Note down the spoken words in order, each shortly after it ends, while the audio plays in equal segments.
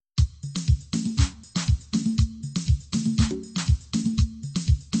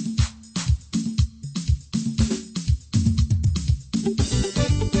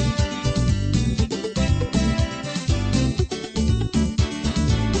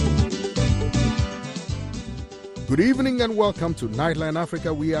Good evening and welcome to Nightline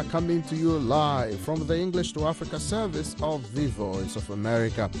Africa. We are coming to you live from the English to Africa service of the Voice of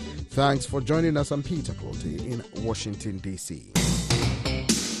America. Thanks for joining us. I'm Peter Cloty in Washington, D.C.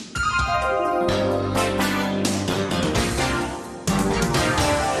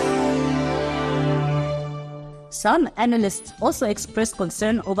 Some analysts also expressed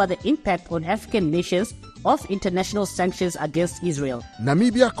concern over the impact on African nations of international sanctions against Israel.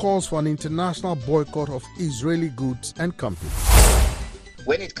 Namibia calls for an international boycott of Israeli goods and companies.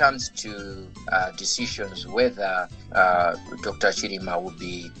 When it comes to decisions whether Dr. Chirima will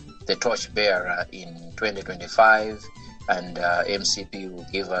be the torchbearer in 2025 and MCP will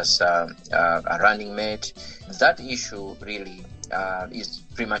give us a running mate, that issue really is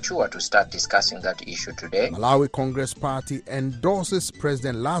premature to start discussing that issue today. Malawi Congress Party endorses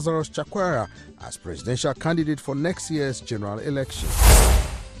President Lazarus Chakwera as presidential candidate for next year's general election.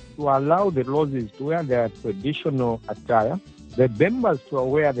 To allow the lodges to wear their traditional attire, the members to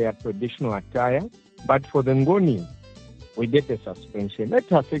wear their traditional attire, but for the Ngoni, we get a suspension.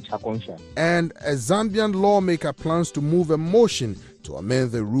 Let us search our conscience. And a Zambian lawmaker plans to move a motion to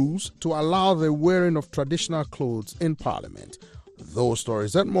amend the rules to allow the wearing of traditional clothes in Parliament. Those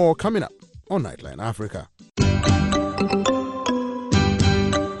stories and more coming up on Nightline Africa.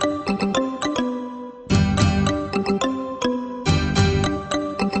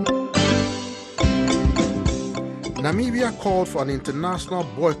 Namibia called for an international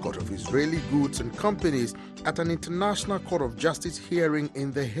boycott of Israeli goods and companies at an International Court of Justice hearing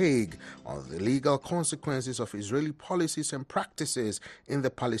in The Hague on the legal consequences of Israeli policies and practices in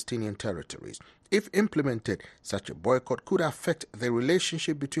the Palestinian territories. If implemented, such a boycott could affect the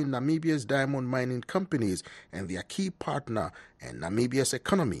relationship between Namibia's diamond mining companies and their key partner and Namibia's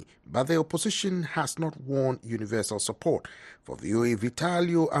economy, but the opposition has not won universal support. For VOA,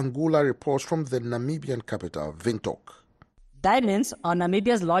 Vitalio Angula reports from the Namibian capital, Windhoek. Diamonds are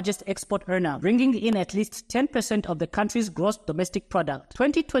Namibia's largest export earner, bringing in at least 10% of the country's gross domestic product.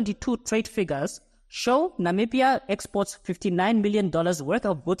 2022 trade figures show Namibia exports $59 million worth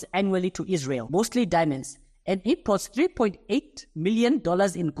of goods annually to Israel, mostly diamonds, and imports $3.8 million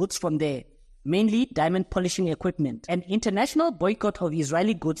in goods from there, mainly diamond polishing equipment. An international boycott of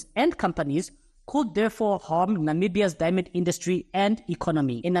Israeli goods and companies could therefore harm Namibia's diamond industry and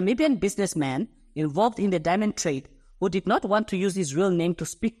economy. A Namibian businessman involved in the diamond trade who did not want to use his real name to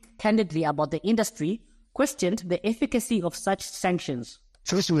speak candidly about the industry, questioned the efficacy of such sanctions.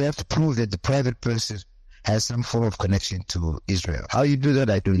 First, we have to prove that the private person has some form of connection to Israel. How you do that,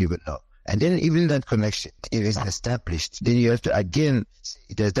 I don't even know. And then even that connection, if it's established, then you have to again say,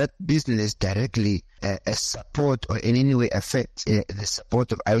 does that business directly support or in any way affect the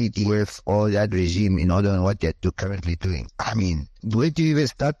support of IDF or that regime in order on what they're currently doing? I mean, where do you even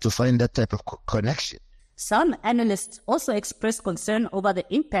start to find that type of connection? Some analysts also expressed concern over the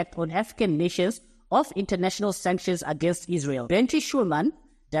impact on African nations of international sanctions against Israel. Benty Schulman,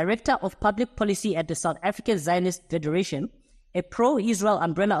 Director of Public Policy at the South African Zionist Federation, a pro-Israel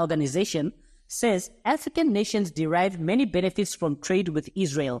umbrella organization, says African nations derive many benefits from trade with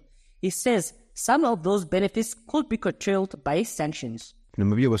Israel. He says some of those benefits could be curtailed by sanctions. If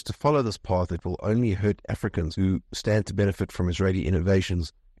Namibia was to follow this path, it will only hurt Africans who stand to benefit from Israeli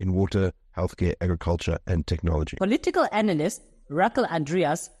innovations in water, healthcare, agriculture, and technology. Political analyst Raquel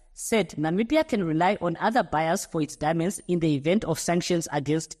Andreas said Namibia can rely on other buyers for its diamonds in the event of sanctions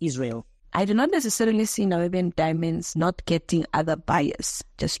against Israel. I do not necessarily see Namibian diamonds not getting other buyers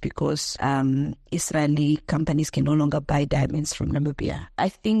just because Israeli companies can no longer buy diamonds from Namibia. I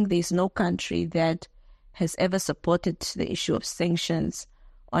think there's no country that has ever supported the issue of sanctions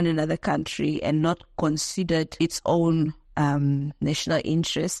on another country and not considered its own national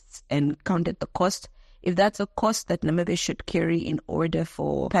interests and counted the cost. If that's a cost that Namibia should carry in order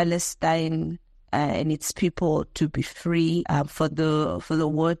for Palestine and its people to be free, for the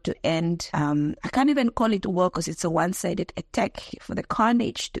war to end, I can't even call it war because it's a one-sided attack. For the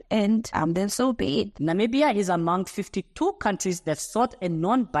carnage to end, then so be it. Namibia is among 52 countries that sought a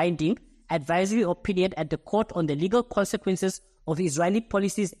non-binding advisory opinion at the court on the legal consequences of Israeli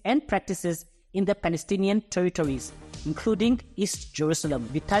policies and practices in the Palestinian territories, including East Jerusalem.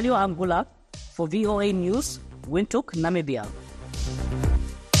 Vitalio Angula for VOA News, Windhoek, Namibia.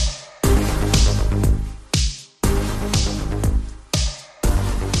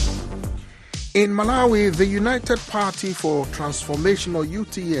 In Malawi, the United Party for Transformation, or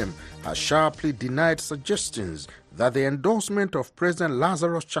UTM, has sharply denied suggestions that the endorsement of President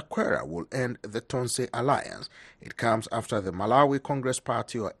Lazarus Chakwera will end the Tonse alliance. It comes after the Malawi Congress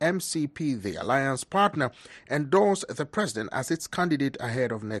Party, or MCP, the alliance partner, endorsed the president as its candidate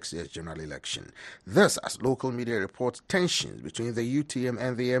ahead of next year's general election. This, as local media reports, tensions between the UTM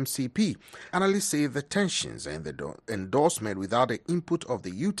and the MCP. Analysts say the tensions and the endorsement without the input of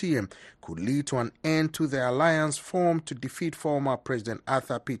the UTM could lead to an end to the alliance formed to defeat former President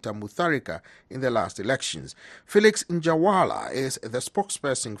Arthur Peter Mutharika in the last elections. Felix Njawala is the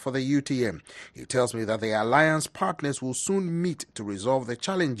spokesperson for the UTM. He tells me that the alliance partners will soon meet to resolve the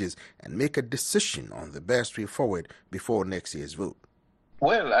challenges and make a decision on the best way forward before next year's vote.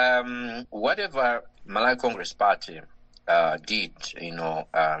 Well, whatever Malawi Congress Party did,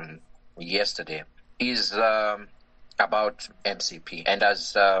 yesterday is about MCP. And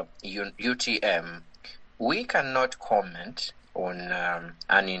as UTM, we cannot comment on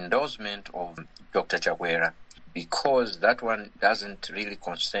an endorsement of Dr. Chakwera because that one doesn't really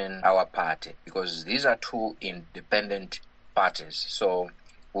concern our party, because these are two independent parties. So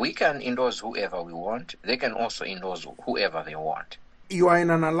we can endorse whoever we want. They can also endorse whoever they want. You are in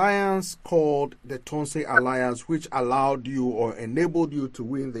an alliance called the Tonse Alliance, which allowed you or enabled you to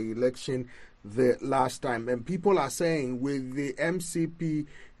win the election the last time. And people are saying with the MCP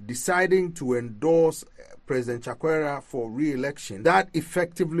deciding to endorse President Chakwera for re-election, that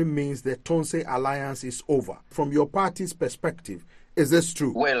effectively means the Tonse Alliance is over. From your party's perspective, is this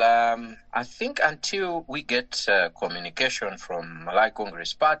true? Well, I think until we get communication from Malawi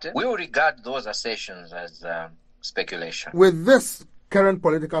Congress Party, we will regard those assertions as speculation. With this current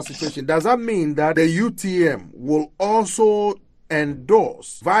political situation, does that mean that the UTM will also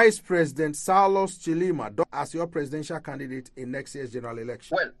endorse Vice President Saulos Chilima as your presidential candidate in next year's general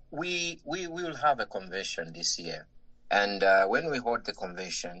election? Well, we will have a convention this year. And when we hold the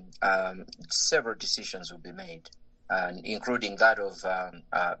convention, several decisions will be made, including that of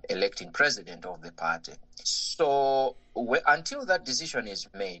electing president of the party. So until that decision is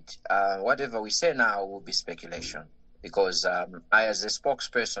made, whatever we say now will be speculation. Because I, as a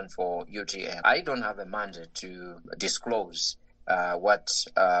spokesperson for UTM, I don't have a mandate to disclose what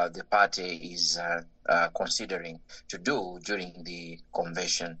the party is considering to do during the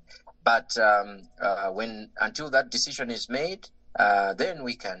convention. But until that decision is made, then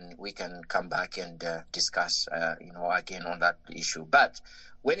we can come back and discuss, again on that issue. But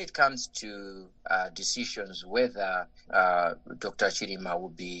when it comes to decisions whether Dr. Chilima will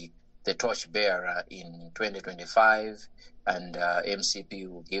be the torchbearer in 2025 and MCP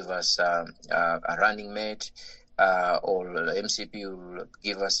will give us a running mate, or MCP will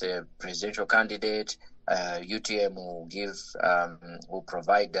give us a presidential candidate, UTM will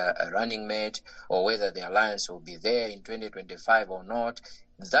provide a running mate, or whether the alliance will be there in 2025 or not.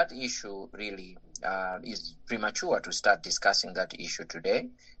 That issue really is premature to start discussing that issue today,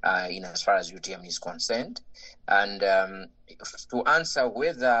 in as far as UTM is concerned. And to answer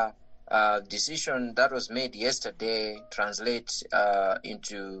whether decision that was made yesterday translate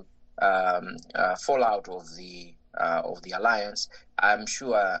into fallout of the alliance, I'm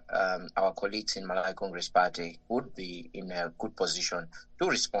sure our colleagues in Malawi Congress Party would be in a good position to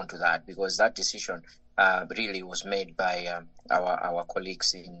respond to that, because that decision really was made by our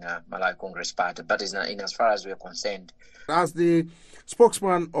colleagues in Malawi Congress Party. But in as far as we're concerned, as the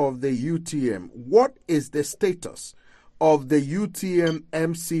spokesman of the UTM, what is the status of the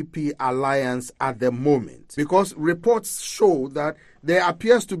UTM-MCP alliance at the moment? Because reports show that there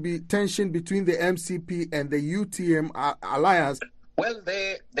appears to be tension between the MCP and the UTM alliance. Well,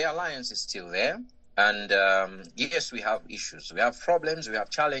 the alliance is still there. And yes, we have issues. We have problems. We have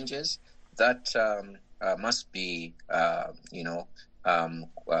challenges that must be,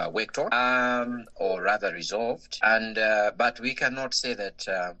 worked on, or rather resolved. And but we cannot say that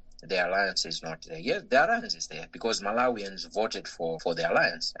the alliance is not there. Yes, the alliance is there because Malawians voted for the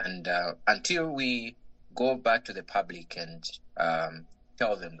alliance. And until we go back to the public and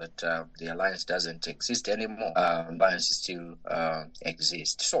tell them that the alliance doesn't exist anymore, alliance still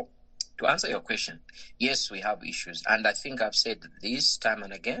exists. So, to answer your question, yes, we have issues. And I think I've said this time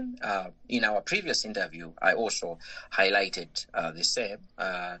and again. In our previous interview, I also highlighted the same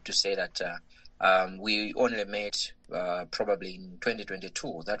to say that we only met probably in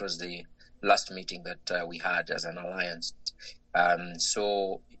 2022. That was the last meeting that we had as an alliance.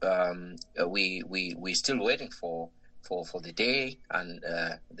 So we're still waiting for the day and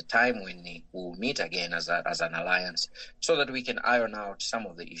the time when we will meet again as an alliance, so that we can iron out some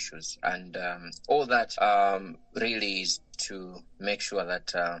of the issues. And all that really is to make sure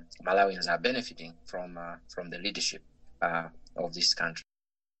that Malawians are benefiting from the leadership of this country.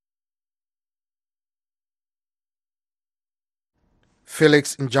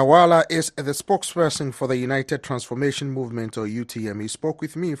 Felix Njawala is the spokesperson for the United Transformation Movement, or UTM. He spoke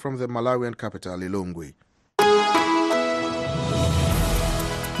with me from the Malawian capital, Lilongwe.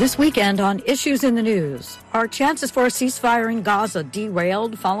 This weekend on Issues in the News, are chances for a ceasefire in Gaza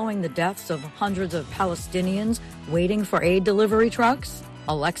derailed following the deaths of hundreds of Palestinians waiting for aid delivery trucks?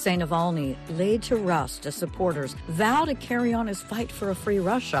 Alexei Navalny laid to rest as supporters vow to carry on his fight for a free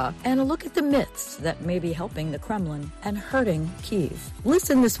Russia, and a look at the myths that may be helping the Kremlin and hurting Kyiv.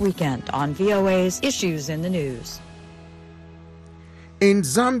 Listen this weekend on VOA's Issues in the News. In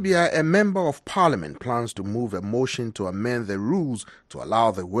Zambia, a member of parliament plans to move a motion to amend the rules to allow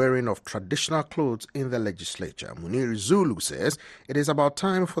the wearing of traditional clothes in the legislature. Munir Zulu says it is about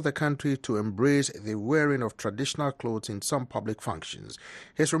time for the country to embrace the wearing of traditional clothes in some public functions.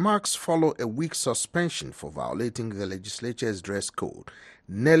 His remarks follow a week's suspension for violating the legislature's dress code.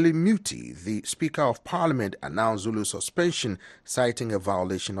 Nelly Muti, the Speaker of Parliament, announced Zulu's suspension, citing a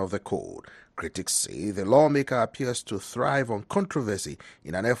violation of the code. Critics say the lawmaker appears to thrive on controversy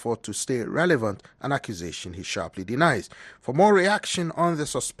in an effort to stay relevant, an accusation he sharply denies. For more reaction on the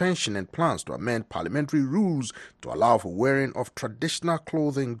suspension and plans to amend parliamentary rules to allow for wearing of traditional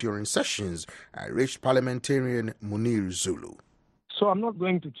clothing during sessions, I reached parliamentarian Munir Zulu. So I'm not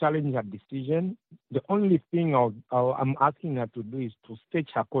going to challenge her decision. The only thing I'm asking her to do is to stretch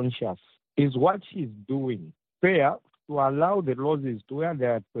her conscience. Is what she's doing fair to allow the Lozis to wear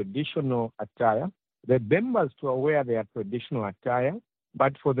their traditional attire, the Bembas to wear their traditional attire,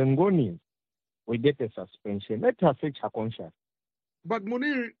 but for the Ngonis, we get a suspension. Let her stretch her conscience. But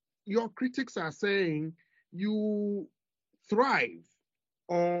Munir, your critics are saying you thrive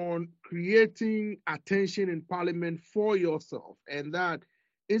on creating attention in parliament for yourself, and that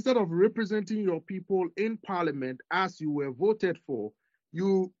instead of representing your people in parliament as you were voted for,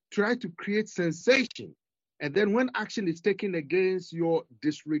 you try to create sensation. And then when action is taken against your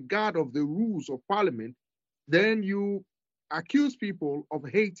disregard of the rules of parliament, then you accuse people of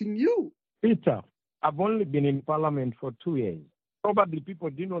hating you. Peter, I've only been in parliament for 2 years. Probably people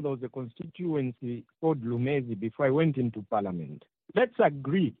didn't know there was a constituency called Lumezi before I went into parliament. Let's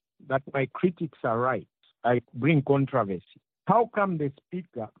agree that my critics are right. I bring controversy. How come the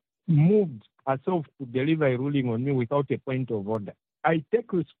speaker moved herself to deliver a ruling on me without a point of order? I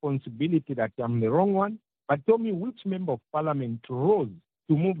take responsibility that I'm the wrong one, but tell me which member of parliament rose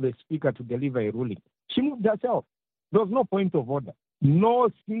to move the speaker to deliver a ruling. She moved herself. There was no point of order. No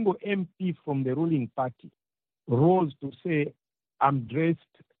single MP from the ruling party rose to say, I'm dressed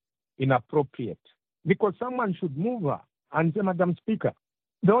inappropriate. Because someone should move her and say, Madam Speaker,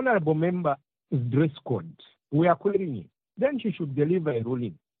 the honorable member is dress code. We are querying it. Then she should deliver a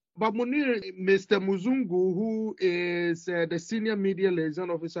ruling. But Munir, Mr. Muzungu, who is the senior media liaison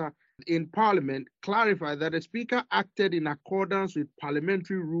officer in Parliament, clarified that the Speaker acted in accordance with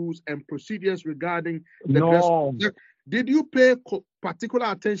parliamentary rules and procedures regarding the dress code. Did you pay particular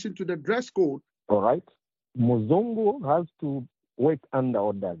attention to the dress code? All right. Muzungu has to work under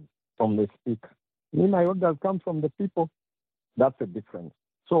orders from the Speaker. My orders come from the people. That's the difference.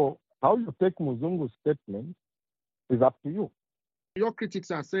 So how you take Muzungu's statement is up to you. Your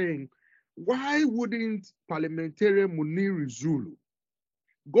critics are saying, why wouldn't parliamentarian Munir Zulu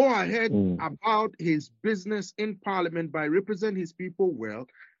go ahead about his business in parliament by representing his people well,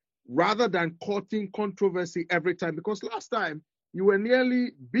 rather than courting controversy every time? Because last time you were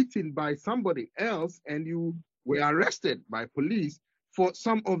nearly beaten by somebody else and you were arrested by police for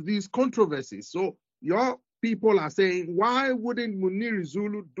some of these controversies. So your people are saying, why wouldn't Munir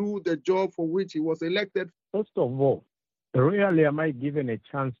Zulu do the job for which he was elected? First of all, rarely am I given a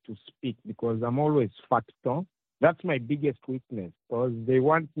chance to speak because I'm always factual. That's my biggest weakness, because they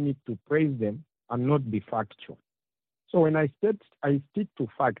want me to praise them and not be factual. So when I stick to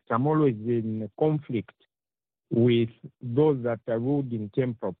facts, I'm always in conflict with those that are ruled in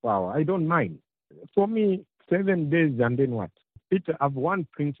temporal power. I don't mind. For me, 7 days and then what? Peter, I have one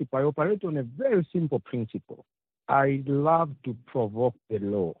principle. I operate on a very simple principle. I love to provoke the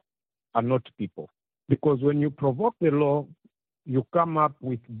law and not people. Because when you provoke the law, you come up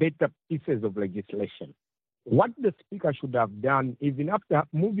with better pieces of legislation. What the Speaker should have done, even after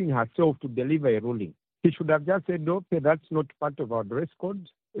moving herself to deliver a ruling, he should have just said, okay, that's not part of our dress code,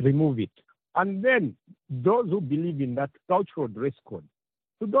 remove it. And then those who believe in that cultural dress code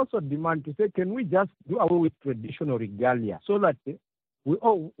should also demand to say, can we just do away with traditional regalia so that we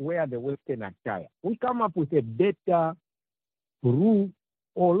all wear the Western attire? We come up with a better rule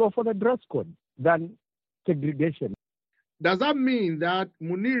or law for the dress code than segregation. Does that mean that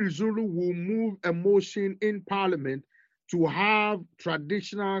Munir Zulu will move a motion in Parliament to have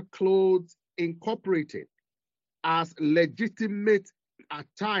traditional clothes incorporated as legitimate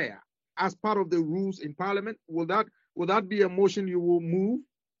attire as part of the rules in Parliament? Will that be a motion you will move?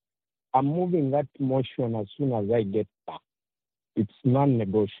 I'm moving that motion as soon as I get back. It's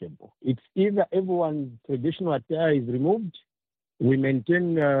non-negotiable. It's either everyone's traditional attire is removed, we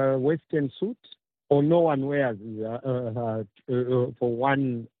maintain Western suits, or no one wears for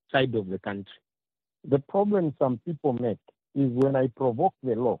one side of the country. The problem some people make is when I provoke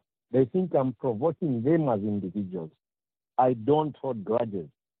the law, they think I'm provoking them as individuals. I don't hold grudges.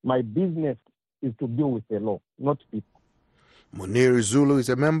 My business is to deal with the law, not people. Muniri Zulu is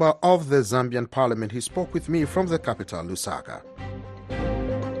a member of the Zambian parliament. He spoke with me from the capital, Lusaka.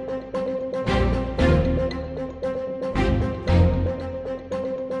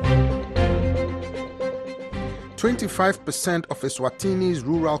 25% of Eswatini's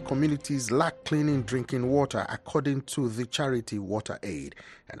rural communities lack clean drinking water, according to the charity Water Aid,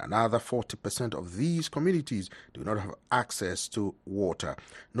 and another 40% of these communities do not have access to water.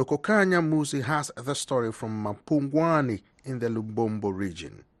 Nokokanya Musi has the story from Mapungwani in the Lubombo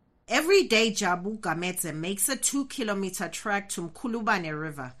region. Every day, Jabu Gametse makes a 2-kilometer trek to Mkulubane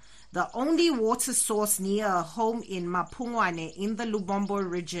River, the only water source near a home in Mapungwane in the Lubombo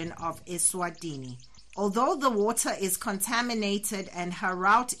region of Eswatini. Although the water is contaminated and her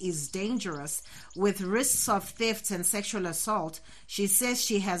route is dangerous, with risks of theft and sexual assault, she says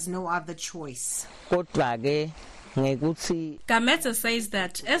she has no other choice. Gameta says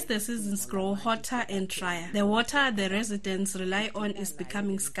that as the seasons grow hotter and drier, the water the residents rely on is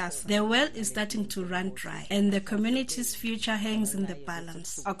becoming scarce. The well is starting to run dry, and the community's future hangs in the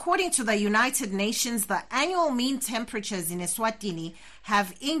balance. According to the United Nations, the annual mean temperatures in Eswatini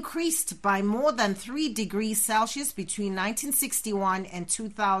have increased by more than 3 degrees Celsius between 1961 and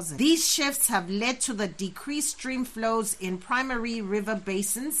 2000. These shifts have led to the decreased stream flows in primary river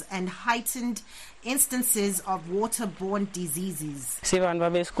basins and heightened instances of waterborne diseases.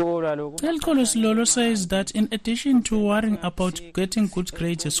 Elkolos Lolo says that in addition to worrying about getting good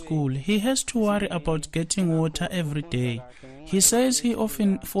grades at school, he has to worry about getting water every day. He says he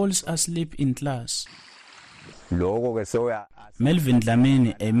often falls asleep in class. Melvin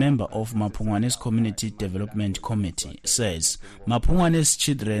Dlamini, a member of Mapungwane's Community Development Committee, says Mapungwane's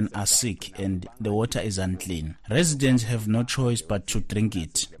children are sick and the water is unclean. Residents have no choice but to drink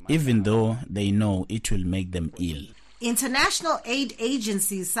it, even though they know it will make them ill. International aid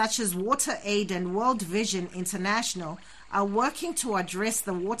agencies such as Water Aid and World Vision International are working to address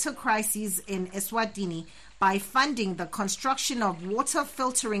the water crisis in Eswatini by funding the construction of water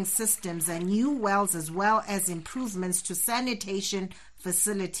filtering systems and new wells, as well as improvements to sanitation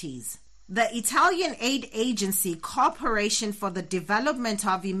facilities. The Italian aid agency Corporation for the Development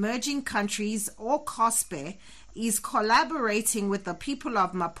of Emerging Countries, or COSPE, is collaborating with the people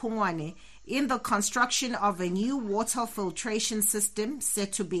of Mapungwane in the construction of a new water filtration system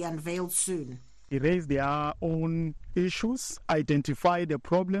set to be unveiled soon. Raise their own issues, identify the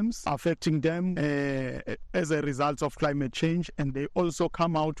problems affecting them as a result of climate change, and they also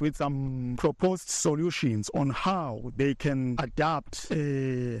come out with some proposed solutions on how they can adapt,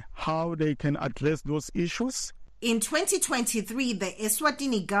 how they can address those issues. In 2023, the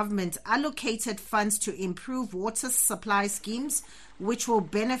Eswatini government allocated funds to improve water supply schemes, which will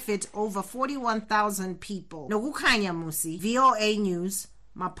benefit over 41,000 people. Nokukanya Musi, VOA News,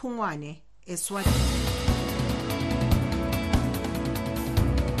 Mapungwane, Eswatini.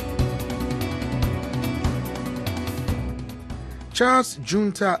 Charles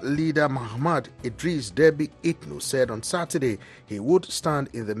Junta leader Mohamed Idris Deby Itno said on Saturday he would stand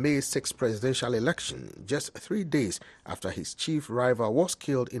in the May 6 presidential election just 3 days after his chief rival was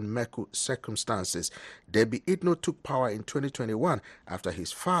killed in Meku circumstances. Deby Itno took power in 2021 after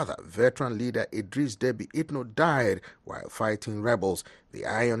his father, veteran leader Idris Deby Itno, died while fighting rebels. The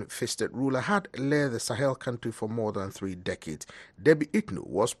iron-fisted ruler had led the Sahel country for more than 3 decades. Deby Itno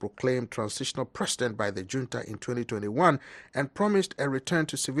was proclaimed transitional president by the junta in 2021 and promised a return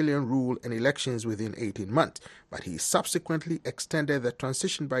to civilian rule and elections within 18 months. But he subsequently extended the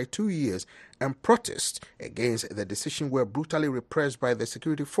transition by 2 years, and protests against the decision were brutally repressed by the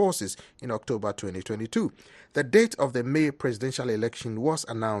security forces in October 2022. The date of the May presidential election was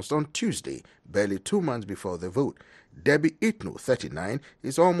announced on Tuesday, barely 2 months before the vote. Deby Itno, 39,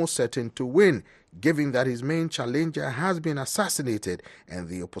 is almost certain to win, given that his main challenger has been assassinated and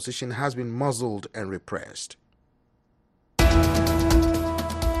the opposition has been muzzled and repressed.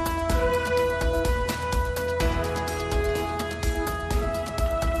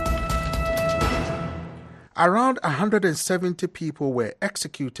 Around 170 people were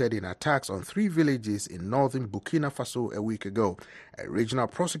executed in attacks on 3 villages in northern Burkina Faso a week ago, a regional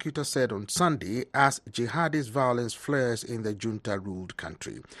prosecutor said on Sunday, as jihadist violence flares in the junta-ruled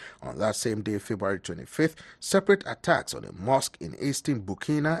country. On that same day, February 25th, separate attacks on a mosque in eastern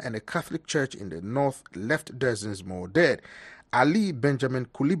Burkina and a Catholic church in the north left dozens more dead. Ali Benjamin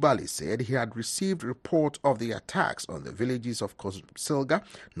Koulibaly said he had received report of the attacks on the villages of Kosilga,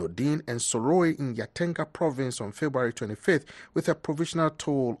 Nodin and Soroe in Yatenga province on February 25th, with a provisional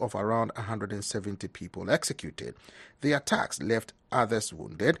toll of around 170 people executed. The attacks left others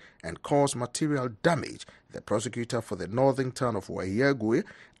wounded and caused material damage, the prosecutor for the northern town of Waiagwe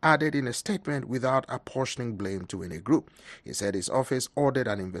added in a statement without apportioning blame to any group. He said his office ordered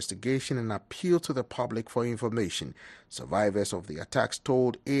an investigation and appealed to the public for information. Survivors of the attacks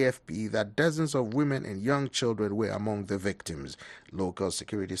told AFP that dozens of women and young children were among the victims. Local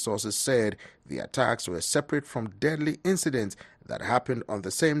security sources said the attacks were separate from deadly incidents that happened on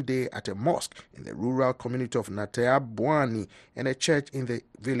the same day at a mosque in the rural community of Nateabwani and a church in the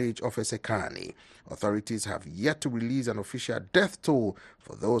village of Esekani. Authorities have yet to release an official death toll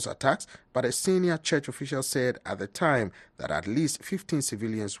for those attacks, but a senior church official said at the time that at least 15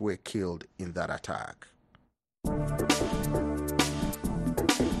 civilians were killed in that attack.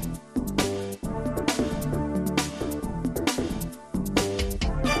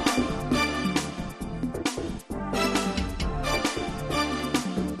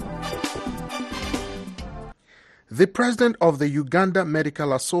 The president of the Uganda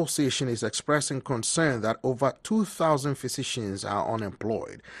Medical Association is expressing concern that over 2,000 physicians are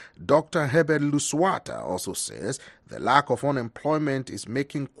unemployed. Dr. Herbert Luswata also says the lack of unemployment is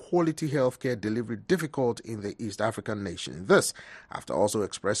making quality healthcare delivery difficult in the East African nation. This after also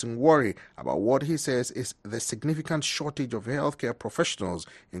expressing worry about what he says is the significant shortage of healthcare professionals,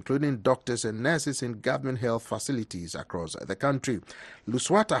 including doctors and nurses in government health facilities across the country.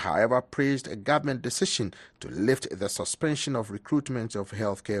 Luswata, however, praised a government decision to lift the suspension of recruitment of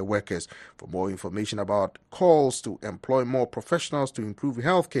healthcare workers. For more information about calls to employ more professionals to improve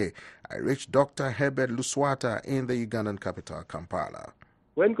healthcare, I reached Dr. Herbert Luswata in the Ugandan capital, Kampala.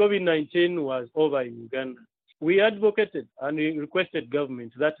 When COVID-19 was over in Uganda, we advocated and we requested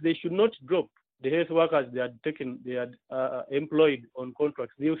government that they should not drop the health workers they had employed on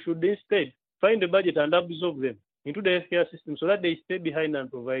contracts. They should instead find a budget and absorb them into the healthcare system so that they stay behind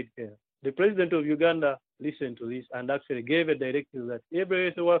and provide care. The president of Uganda listened to this and actually gave a directive that every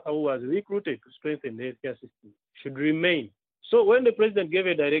health worker who was recruited to strengthen the healthcare system should remain. So when the president gave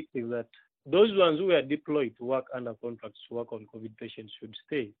a directive that those ones who were deployed to work under contracts to work on COVID patients should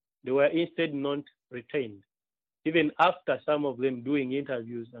stay, they were instead not retained. Even after some of them doing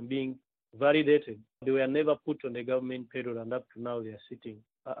interviews and being validated, they were never put on the government payroll, and up to now they are sitting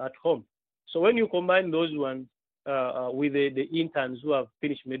at home. So when you combine those ones with the interns who have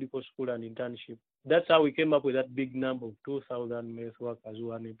finished medical school and internship, that's how we came up with that big number of 2,000 health workers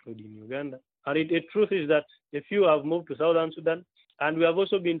who are unemployed in Uganda. And the truth is that a few have moved to Southern Sudan, and we have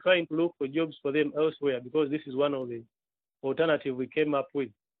also been trying to look for jobs for them elsewhere because this is one of the alternatives we came up with.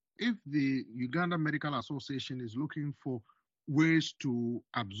 If the Uganda Medical Association is looking for ways to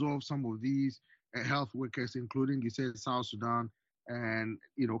absorb some of these health workers, including, you said, South Sudan and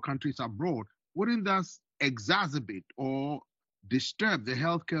countries abroad, wouldn't that exacerbate or disturb the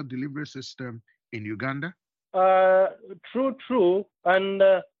healthcare delivery system in Uganda? True. And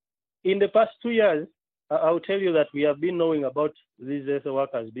in the past 2 years, I'll tell you that we have been knowing about these health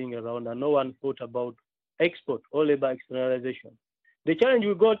workers being around, and no one thought about export or labor externalization. The challenge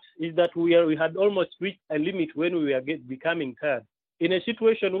we got is that we had almost reached a limit when we were becoming tired. In a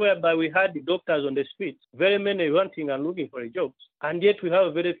situation whereby we had the doctors on the streets, very many wanting and looking for a job, and yet we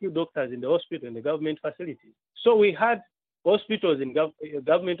have very few doctors in the hospital and the government facilities. So we had hospitals in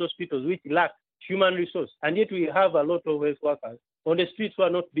government hospitals which lack human resource, and yet we have a lot of health workers on the streets who are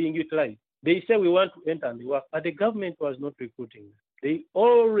not being utilized. They say we want to enter and they work, but the government was not recruiting. They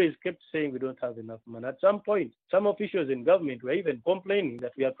always kept saying we don't have enough money. At some point, some officials in government were even complaining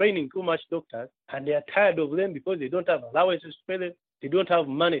that we are training too much doctors, and they are tired of them because they don't have allowances to pay them. They don't have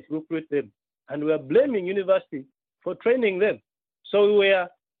money to recruit them. And we are blaming universities for training them. So we were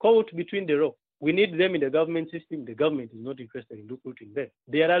caught between the rope. We need them in the government system. The government is not interested in recruiting them.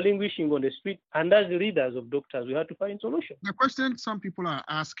 They are languishing on the street, and as the leaders of doctors, we have to find solutions. The question some people are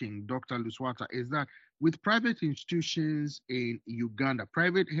asking, Dr. Luswata, is that with private institutions in Uganda,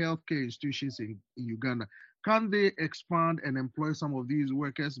 private healthcare institutions in Uganda, can they expand and employ some of these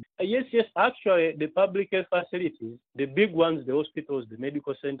workers? Yes. Actually, the public health facilities, the big ones, the hospitals, the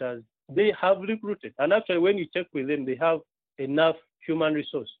medical centers, they have recruited. And actually, when you check with them, they have enough human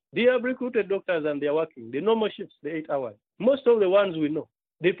resource. They have recruited doctors and they are working. The normal shifts, the 8 hours. Most of the ones we know,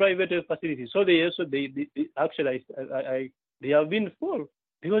 they private facilities. So they actually they have been full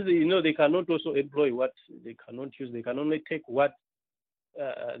because they cannot also employ what they cannot use. They can only take what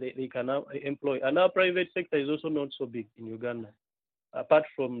they can employ. And our private sector is also not so big in Uganda, apart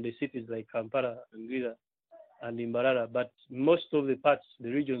from the cities like Kampala, Ngwira, and Imbarara. But most of the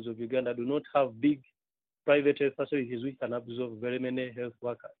regions of Uganda do not have big private health facilities which can absorb very many health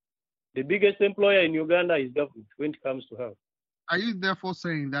workers. The biggest employer in Uganda is government when it comes to health. Are you therefore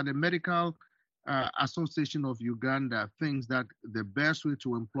saying that the Medical Association of Uganda thinks that the best way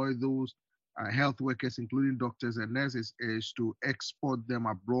to employ those health workers, including doctors and nurses, is to export them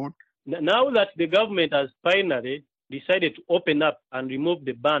abroad? Now that the government has finally decided to open up and remove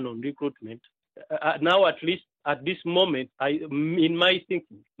the ban on recruitment, now at least at this moment, in my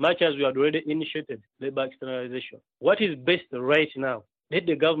thinking, much as we had already initiated labor externalization, what is best right now, let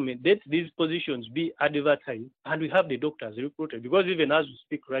the government, let these positions be advertised, and we have the doctors recruited. Because even as we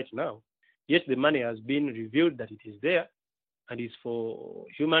speak right now, yes, the money has been revealed that it is there, and it's for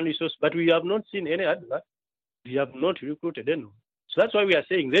human resource, but we have not seen any advert. We have not recruited anyone. So that's why we are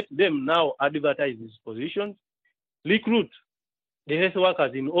saying let them now advertise these positions, recruit the health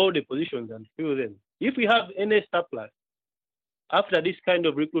workers in all the positions and fill them. If we have any surplus after this kind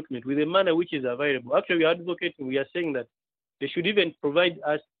of recruitment with the money which is available, actually we are advocating, we are saying that they should even provide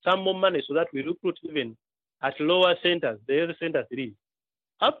us some more money so that we recruit even at lower centers, the health centers it is.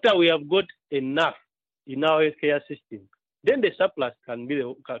 After we have got enough in our healthcare system, then the surplus can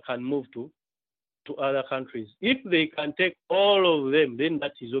move to other countries. If they can take all of them, then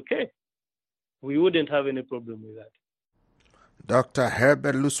that is okay. We wouldn't have any problem with that. Dr.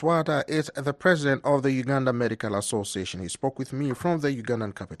 Herbert Luswata is the president of the Uganda Medical Association. He spoke with me from the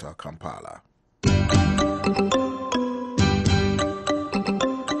Ugandan capital, Kampala.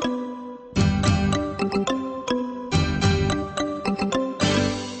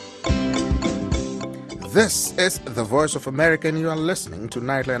 This is the Voice of America, and you are listening to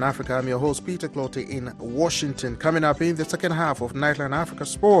Nightline Africa. I'm your host, Peter Clottey, in Washington. Coming up in the second half of Nightline Africa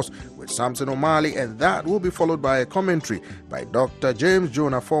Sports with Samson O'Malley, and that will be followed by a commentary by Dr. James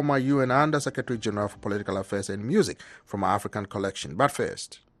Jonah, former UN Under Secretary General for Political Affairs and Music from our African collection. But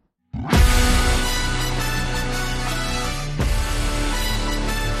first...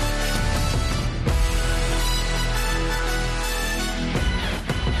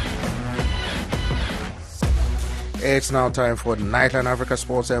 It's now time for Nightline Africa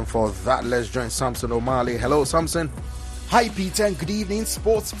Sports, and for that, let's join Samson O'Malley. Hello, Samson. Hi, Peter, and good evening,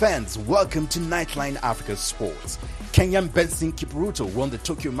 sports fans. Welcome to Nightline Africa Sports. Kenyan Benson Kipruto won the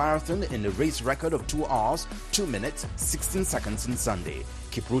Tokyo Marathon in a race record of 2 hours, 2 minutes, 16 seconds on Sunday.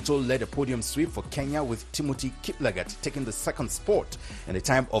 Kipruto led a podium sweep for Kenya, with Timothy Kiplagat taking the second spot in a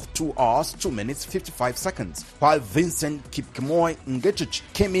time of 2 hours, 2 minutes, 55 seconds, while Vincent Kipkemoi Ngetich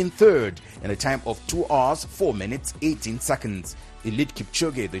came in third in a time of 2 hours, 4 minutes, 18 seconds. Eliud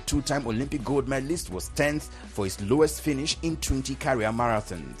Kipchoge, the two-time Olympic gold medalist, was 10th for his lowest finish in 20 career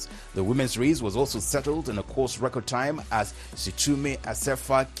marathons. The women's race was also settled in a course record time as Situme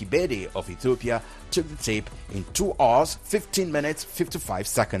Asefa Kibede of Ethiopia took the tape in 2 hours, 15 minutes, 55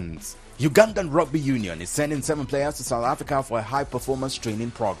 seconds. Ugandan Rugby Union is sending 7 players to South Africa for a high-performance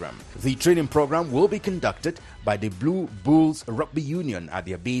training program. The training program will be conducted by the Blue Bulls Rugby Union at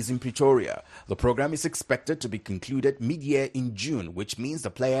their base in Pretoria. The program is expected to be concluded mid-year in June, which means the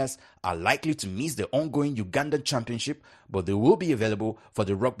players are likely to miss the ongoing Ugandan Championship, but they will be available for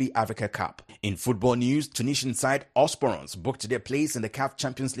the Rugby Africa Cup. In football news, Tunisian side Osporons booked their place in the CAF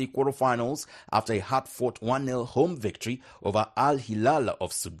Champions League quarterfinals after a hard-fought 1-0 home victory over Al Hilal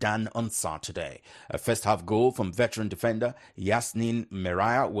of Sudan on Saturday. A first-half goal from veteran defender Yasnin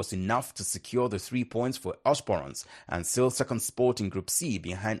Meraya was enough to secure the 3 points for Osporons and seal second spot in Group C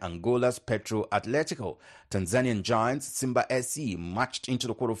behind Angola's Petro Atletico. Tanzanian giants Simba SC marched into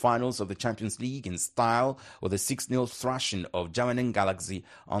the quarterfinals of the Champions League in style with a 6-0 thrashing of Jwaneng Galaxy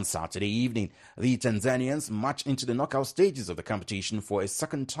on Saturday evening. The Tanzanians march into the knockout stages of the competition for a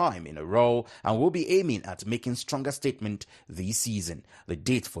second time in a row and will be aiming at making stronger statement this season. The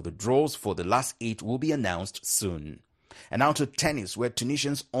date for the draws for the last 8 will be announced soon. And now to tennis, where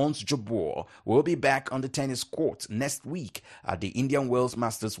Tunisian's Ons Jabeur will be back on the tennis court next week at the Indian Wells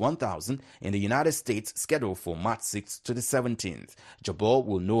Masters 1000 in the United States, scheduled for March 6th to the 17th. Jabeur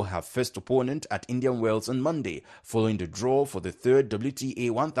will know her first opponent at Indian Wells on Monday, following the draw for the third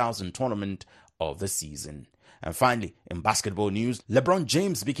WTA 1000 tournament of the season. And finally, in basketball news, LeBron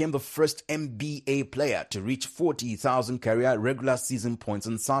James became the first NBA player to reach 40,000 career regular season points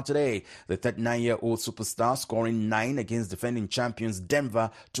on Saturday. The 39-year-old superstar scoring 9 against defending champions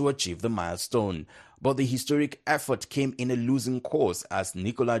Denver to achieve the milestone. But the historic effort came in a losing cause as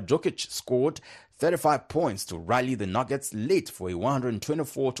Nikola Jokic scored 35 points to rally the Nuggets late for a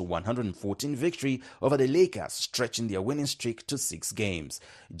 124-114 victory over the Lakers, stretching their winning streak to 6 games.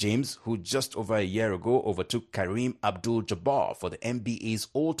 James, who just over a year ago overtook Kareem Abdul-Jabbar for the NBA's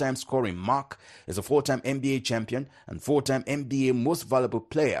all-time scoring mark, is a 4-time NBA champion and 4-time NBA most valuable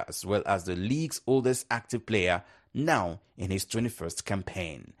player, as well as the league's oldest active player, now in his 21st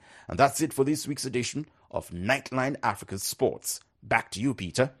campaign. And that's it for this week's edition of Nightline Africa Sports. Back to you,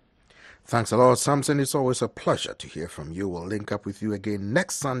 Peter. Thanks a lot, Samson. It's always a pleasure to hear from you. We'll link up with you again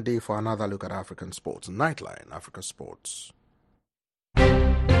next Sunday for another look at African sports. Nightline Africa Sports.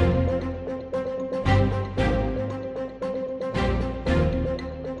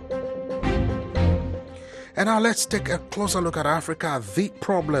 And now let's take a closer look at Africa, the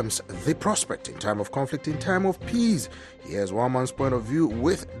problems, the prospect in time of conflict, in time of peace. Here's one man's point of view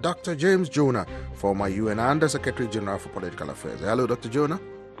with Dr. James Jonah, former UN Under Secretary General for Political Affairs. Hello, Dr. Jonah.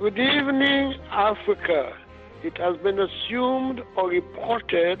 Good evening, Africa. It has been assumed or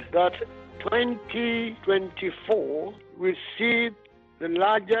reported that 2024 will see the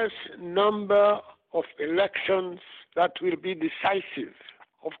largest number of elections that will be decisive.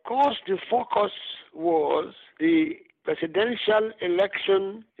 Of course, the focus was the presidential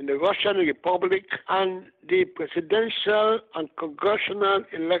election in the Russian Republic and the presidential and congressional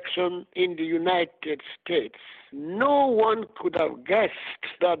election in the United States. No one could have guessed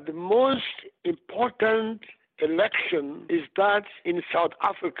that the most important election is that in South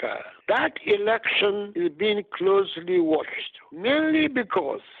Africa. That election is being closely watched, mainly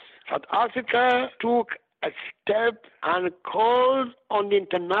because South Africa took a step and called on the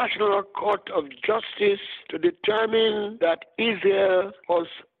International Court of Justice to determine that Israel was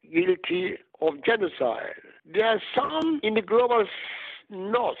guilty of genocide. There are some in the global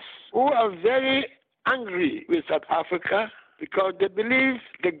north who are very angry with South Africa because they believe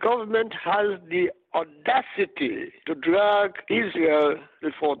the government has the audacity to drag Israel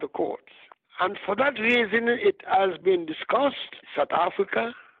before the courts. And for that reason, it has been discussed in South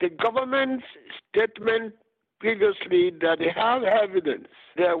Africa. The government's statement previously that they have evidence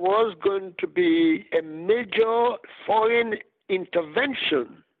there was going to be a major foreign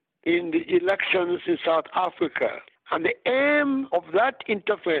intervention in the elections in South Africa. And the aim of that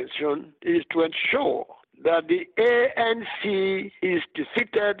intervention is to ensure that the ANC is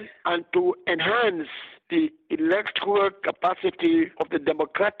defeated and to enhance the electoral capacity of the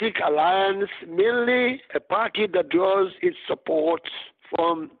Democratic Alliance, mainly a party that draws its support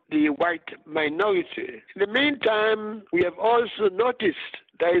from the white minority. In the meantime, we have also noticed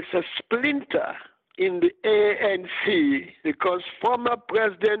there is a splinter in the ANC because former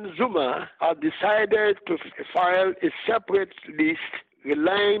President Zuma has decided to file a separate list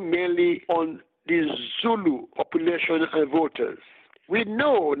relying mainly on the Zulu population and voters. We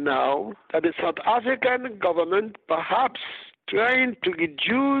know now that the South African government, perhaps trying to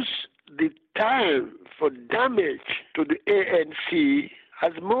reduce the time for damage to the ANC,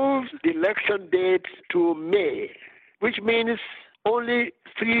 has moved the election date to May, which means only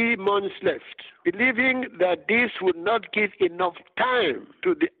 3 months left, believing that this would not give enough time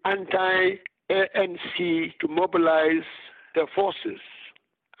to the anti-ANC to mobilize their forces.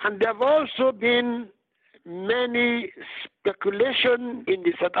 And there have also been many speculation in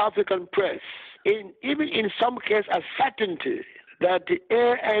the South African press, even in some cases a certainty that the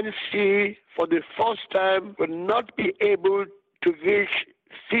ANC for the first time will not be able to reach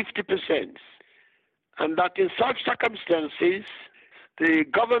 50%. And that in such circumstances, the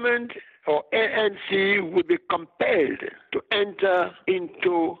government or ANC would be compelled to enter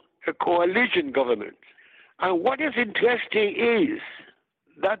into a coalition government. And what is interesting is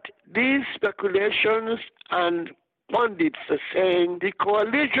that these speculations and pundits are saying the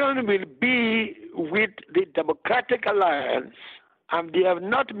coalition will be with the Democratic Alliance, and they have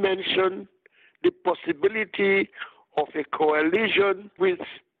not mentioned the possibility of a coalition with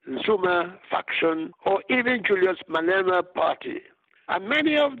Zuma faction or even Julius Malema party. And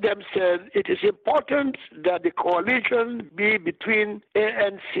many of them said it is important that the coalition be between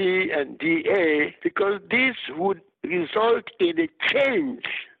ANC and DA because this would result in a change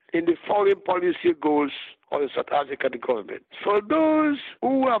in the foreign policy goals of the South African government. For those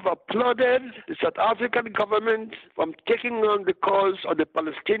who have applauded the South African government from taking on the cause of the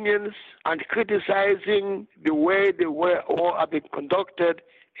Palestinians and criticizing the way the war have been conducted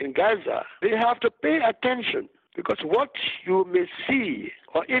in Gaza, they have to pay attention, because what you may see,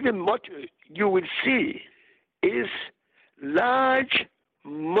 or even what you will see, is large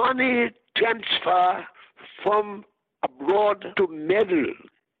money transfer from abroad to meddle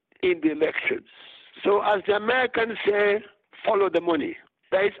in the elections. So as the Americans say, follow the money.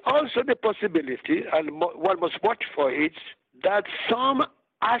 There is also the possibility, and one must watch for it, that some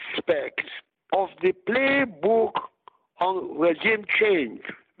aspects of the playbook on regime change,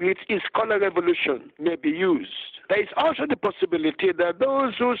 which is color revolution, may be used. There is also the possibility that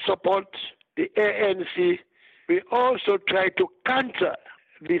those who support the ANC will also try to counter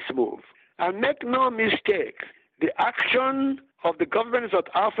this move. And make no mistake, the action of the government of South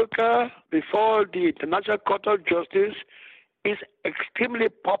Africa before the International Court of Justice is extremely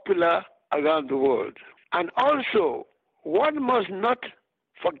popular around the world. And also, one must not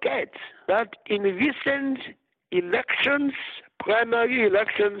forget that in recent elections, primary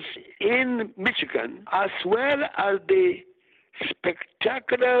elections in Michigan, as well as the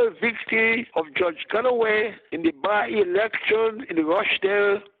spectacular victory of George Galloway in the by-election in the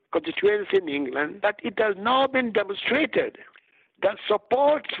Rochdale constituency in England, that it has now been demonstrated that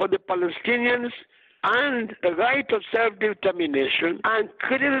support for the Palestinians and the right of self-determination and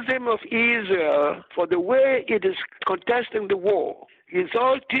criticism of Israel for the way it is contesting the war,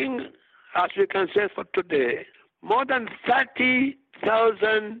 resulting, as we can say for today, more than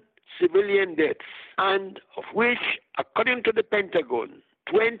 30,000 civilian deaths, and of which, according to the Pentagon,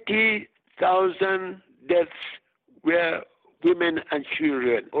 20,000 deaths were women and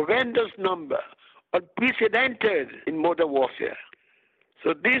children. Horrendous number, unprecedented in modern warfare.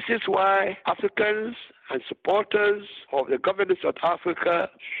 So this is why Africans and supporters of the government of South Africa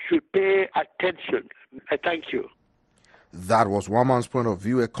should pay attention. I thank you. That was one man's point of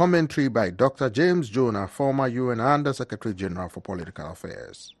view, a commentary by Dr. James Jonah, former UN Under Secretary General for Political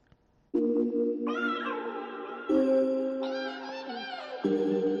Affairs.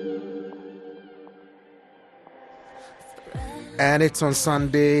 And it's on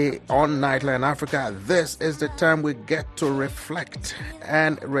Sunday on Nightline Africa. This is the time we get to reflect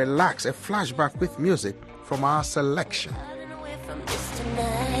and relax. A flashback with music from our selection.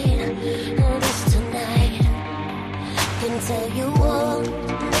 Can tell you all,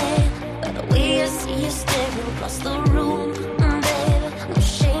 babe, by the way I see you staring across the room, babe. No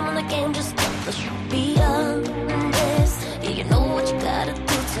shame on the game, just cut the show beyond this. Yeah, you know what you gotta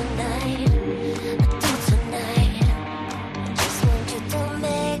do tonight.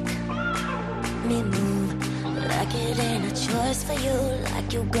 It ain't a choice for you,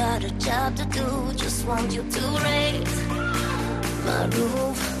 like you got a job to do. Just want you to raise my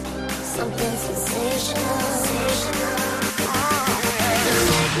roof, something sensational.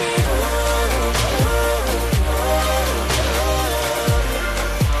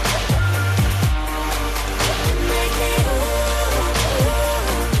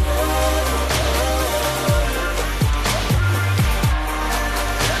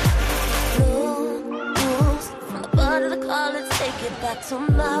 Make me back to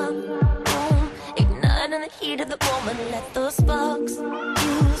my room, igniting the heat of the moment. Let those sparks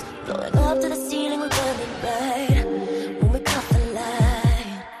fuse, blowing up to the ceiling. We're burning bright when we cut the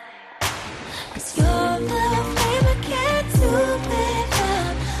light. 'Cause you're the flame I can't do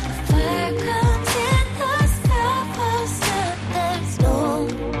without. The fire comes in the self-obsessed. There's no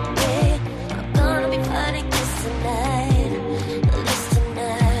way I'm gonna be fighting this tonight. This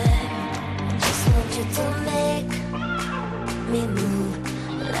tonight. Just want you to make me move,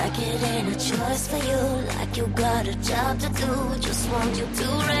 like it ain't a choice for you, like you got a job to do. Just want you to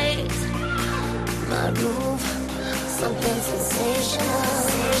raise my roof, something sensational.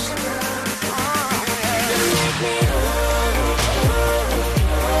 Make me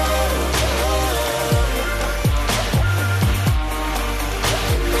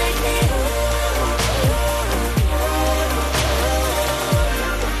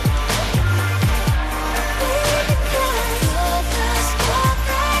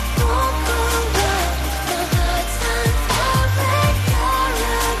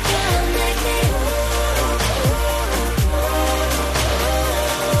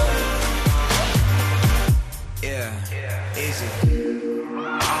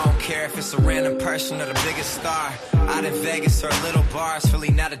it's a random person or the biggest star. Out in Vegas or little bars, really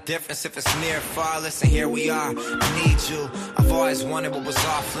not a difference if it's near or far. Listen, here we are, I need you. I've always wanted what was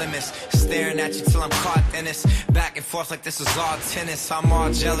off limits. Staring at you till I'm caught in this. Back and forth like this was all tennis. I'm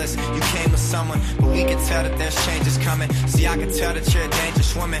all jealous, you came with someone, but we can tell that there's changes coming. See, I can tell that you're a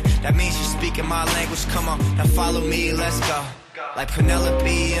dangerous woman. That means you're speaking my language, come on, now follow me, let's go. like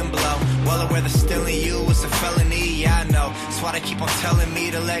Penelope and Blow. Well aware that stealing you is a felony, yeah I know. That's why they keep on telling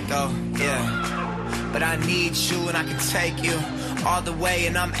me to let go, yeah. But I need you and I can take you all the way,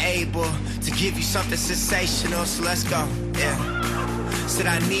 and I'm able to give you something sensational, so let's go, yeah. Said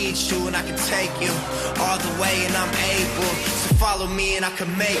I need you and I can take you all the way, and I'm able to follow me and I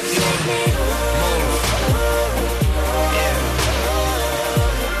can make you move, yeah.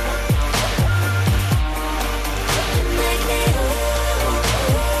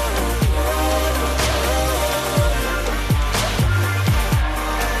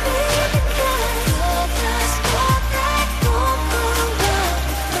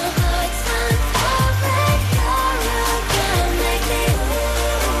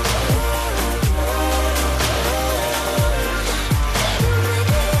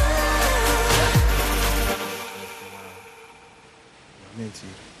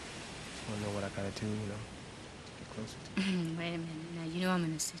 Wait a minute. Now, you know I'm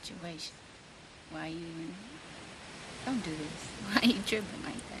in a situation. Why are you even... Don't do this. Why are you tripping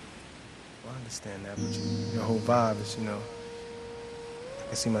like that? Well, I understand that, but your whole vibe is, I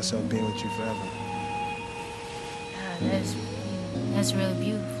can see myself being with you forever. That's really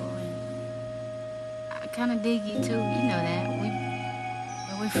beautiful. And I kind of dig you, too. You know that.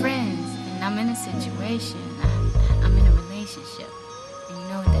 We're friends, and I'm in a situation. I'm in a relationship. And you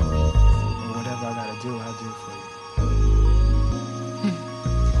know what that means. Well, whatever I gotta do, I'll do it for you.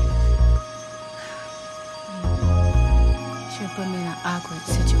 Should put me in an awkward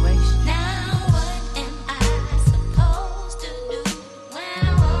situation. Now what am I supposed to do when I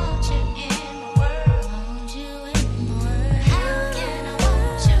want you in the world? Want you in the world. How can I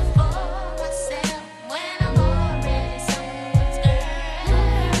want you for myself when I'm already someone's girl?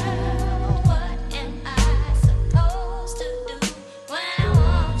 What am I supposed to do when I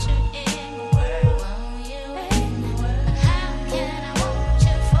want you in the world? Want you in the world. How can I want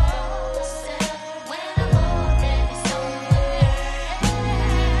you for myself when I'm already someone's girl?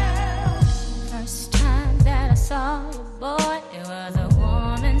 First time that I saw you, boy, it was a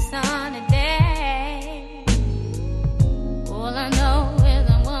warm and sunny day. All I know is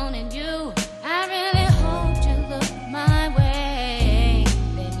I wanted you. I really hoped you looked my way.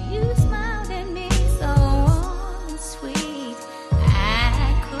 Then you smiled at me so warm and sweet. I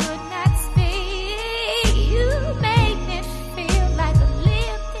could not speak. You made me feel like a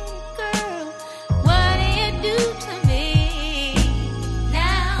living girl. What did you do to me?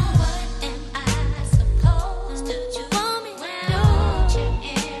 Now what am I supposed to do when I want you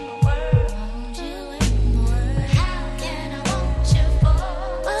in the world? Want you in the world. How can I want you for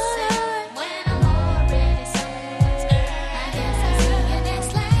myself when I'm already someone's girl? I guess I'll see you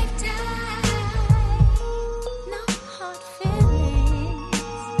next lifetime. No hard feelings.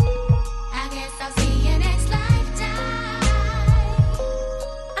 I guess I'll see you next lifetime.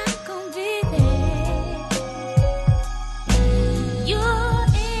 I'm gonna be there. Your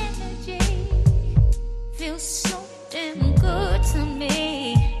energy feels so damn good to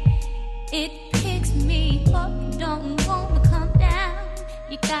me. It picks me up, don't wanna come down.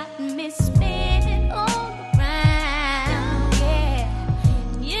 You got me spinning all around. Yeah,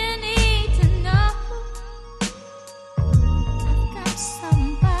 you need to know I've got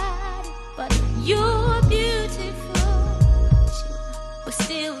somebody, but you're beautiful. But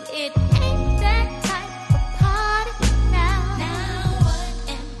still, it ain't that type of party now. Now what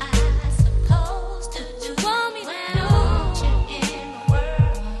am I supposed to do? Want me when I want you in the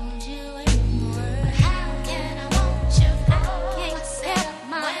world? Want you in the world. How can I want you for myself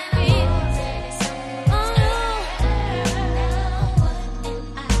when I'm already someone's girl? Now what am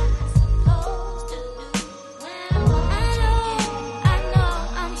I supposed to do when I want you in the world? I know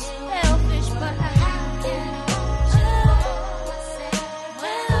I'm selfish, but how can I want you for myself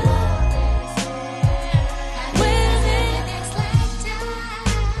when I'm already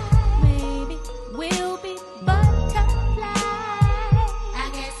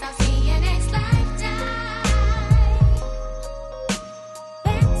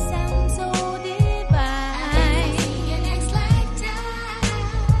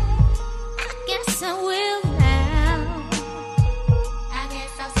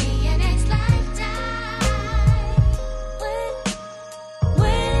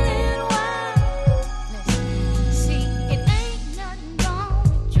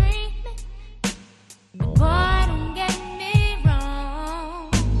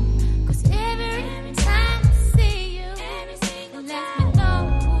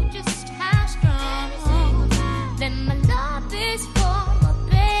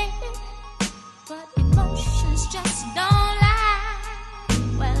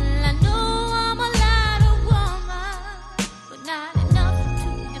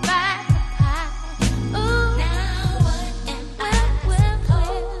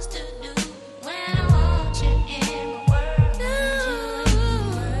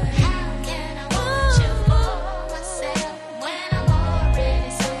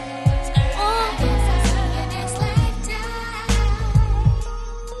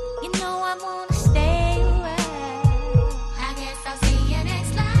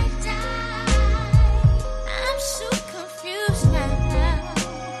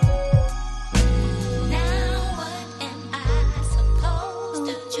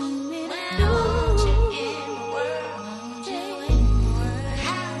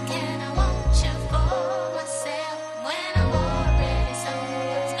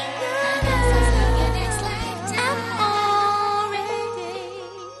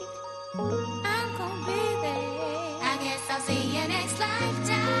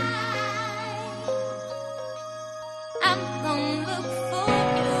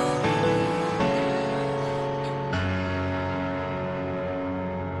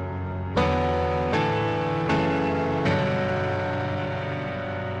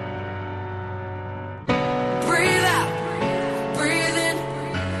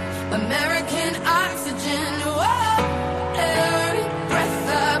American oxygen. Whoa, every breath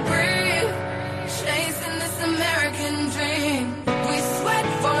I breathe, chasing this American dream. We sweat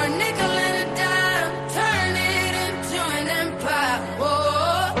for a nickel and a dime, turn it into an empire.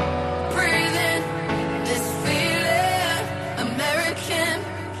 Whoa, breathing this feeling, American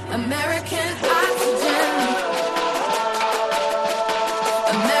oxygen.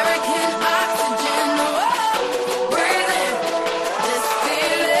 American oxygen. Whoa, breathing this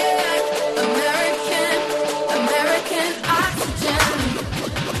feeling, American oxygen.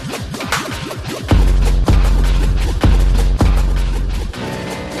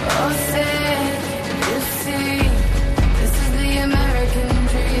 Oh, say, you see, this is the American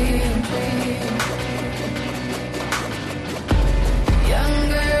dream. Young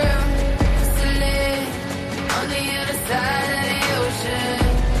girl, hustling on the other side of the ocean.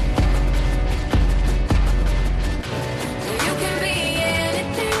 You can be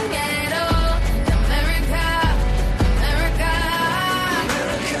anything at all in America, America,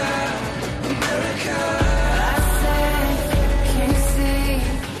 America, America. I say, can't see,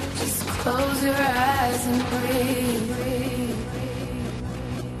 just close your eyes and breathe.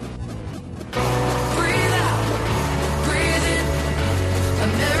 Breathe out, breathe in,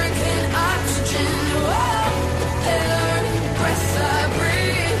 American oxygen. Whoa, every breath I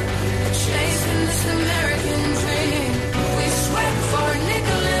breathe, chasing this American dream. We sweat for a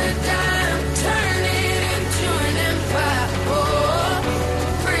nickel and a dime, turn it into an empire. Oh,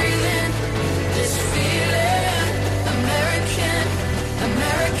 breathing this feeling, American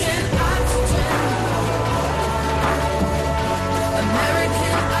oxygen.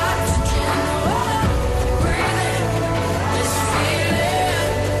 American oxygen. Whoa, breathing this feeling,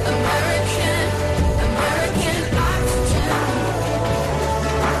 American oxygen.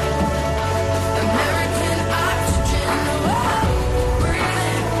 American oxygen. Whoa,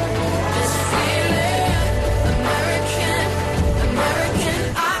 breathing this feeling, American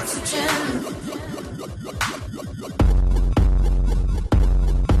oxygen.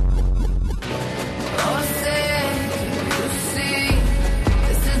 Oh, say, you see,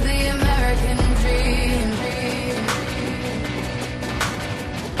 this is the American dream.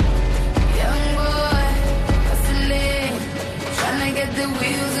 Young boy, hustling, trying to get the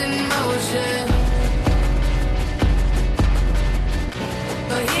wheels in motion.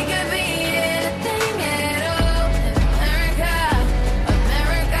 But he could be anything at all in America,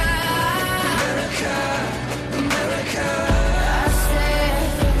 America, America, America. I say,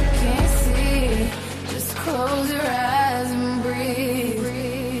 can't see, just close your eyes and breathe.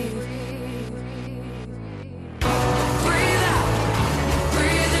 Breathe out,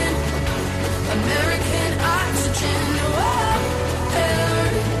 breathe in, American oxygen. Whoa,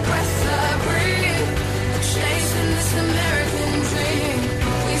 every breath I breathe, chasing this American dream.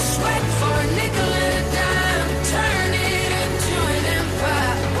 We sweat for a nickel and a dime, turn it into an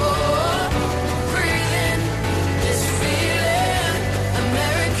empire. Oh, breathing this feeling,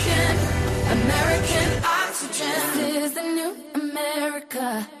 American oxygen. This is the new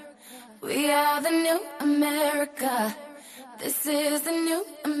America. We are the new America. This is the new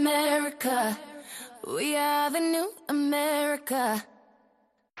America. We are the new America.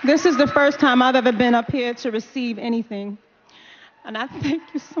 This is the first time I've ever been up here to receive anything. And I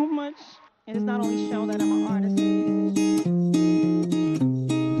thank you so much. It has not only shown that I'm an artist.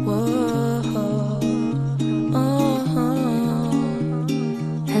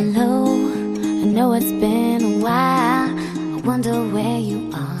 Hello, I know it's been a while. I wonder where you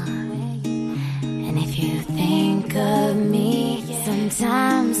are. And if you think of me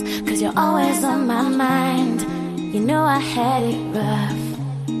sometimes, 'cause you're always on my mind. You know I had it rough,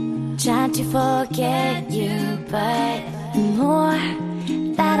 trying to forget you, but the more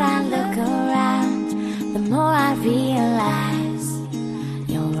that I look around, the more I realize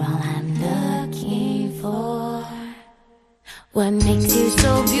you're all I'm looking for. What makes you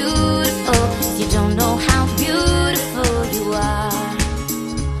so beautiful? You don't know how beautiful you are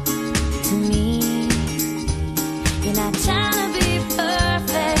to me. You're not trying to be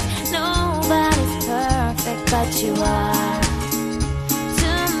perfect, nobody's perfect, but you are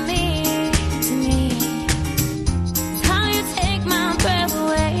to me, to me. It's how you take my breath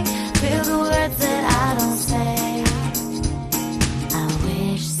away, feel the words that I don't say. I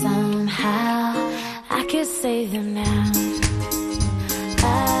wish somehow I could save them now.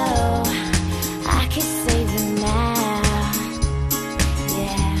 Oh, I can save them now.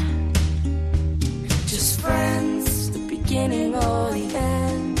 Yeah. Just friends, the beginning or the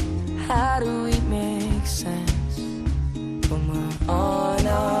end. How do we make sense?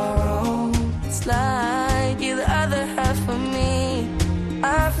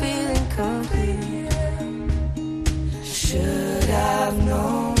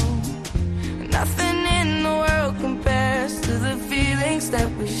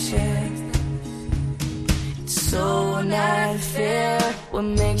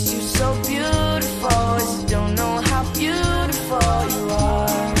 makes you so beautiful. You don't know how beautiful you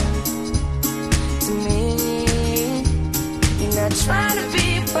are to me. You're not trying to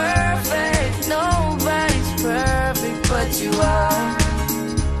be perfect, nobody's perfect, but you are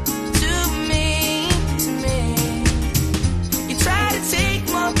to me, to me. You try to take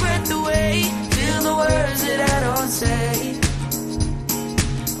my breath away, feel the words that I don't say.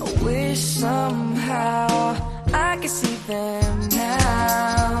 I wish somehow I could see them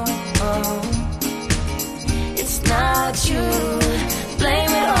now. Oh, it's not you,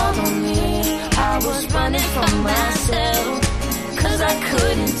 blame it all on me. I was running from myself, 'cause I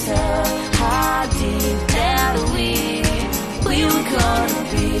couldn't tell how deep that we were gonna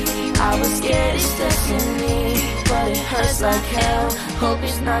be. I was scared it's destiny, but it hurts like hell. Hope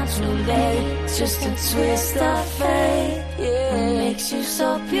it's not too late, it's just a twist of fate. Yeah, it makes you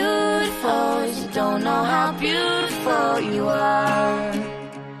so beautiful. You don't know how beautiful you are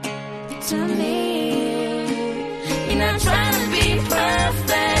to me. You're not trying to be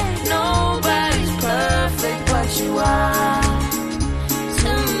perfect, nobody's perfect, but you are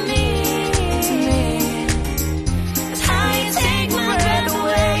to me, to me. It's how you take my breath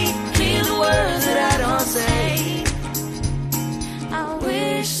away, feel the words that I don't say. I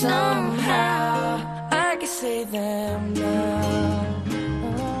wish somehow I could say them now.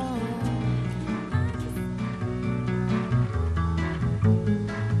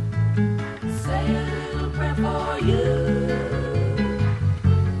 Say a little prayer for you.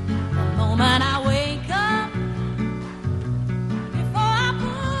 The moment I wake up, before I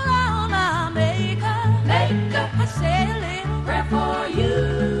put on my makeup, I say a little prayer for you.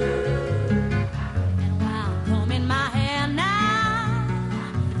 And while combing my hair now,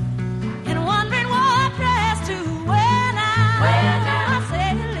 and wondering what dress to wear now, I say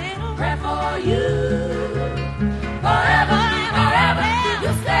a little prayer for you. Forever and forever,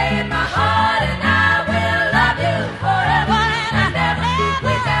 you'll stay in my heart, and I will love you forever and ever.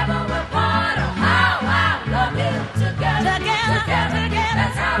 We never will part. Oh, how I love you together, together.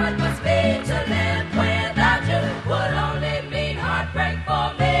 That's how it must be to live without you. Would only mean heartbreak for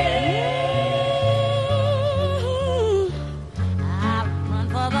me. I run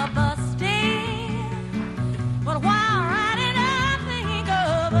for the bus stand, but while riding I think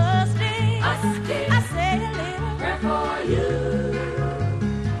of us dear. I say a little prayer for you.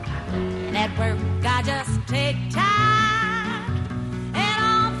 And at work I just take time, and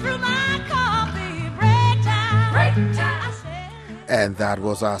on through my coffee break time. I say. And that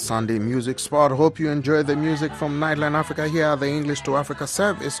was our Sunday music spot. Hope you enjoyed the music from Nightline Africa here, the English to Africa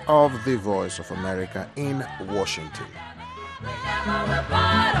service of the Voice of America in Washington. Never will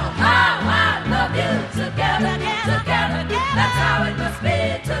part. Oh, how I love you together, together. That's how it must be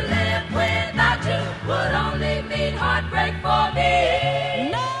to live without you. Would only mean heartbreak for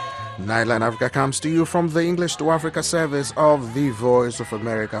me. Nightline Africa comes to you from the English to Africa service of the Voice of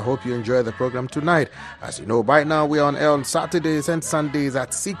America. Hope you enjoy the program tonight. As you know, by now we're on air on Saturdays and Sundays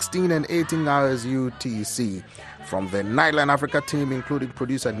at 16 and 18 hours UTC. From the Nightline Africa team, including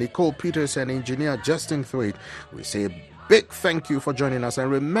producer Nicole Peters and engineer Justin Thwaite, we say big thank you for joining us. And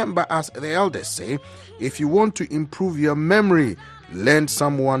remember, as the elders say, if you want to improve your memory, lend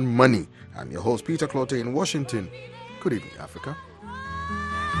someone money. I'm your host, Peter Clote in Washington. Good evening, Africa.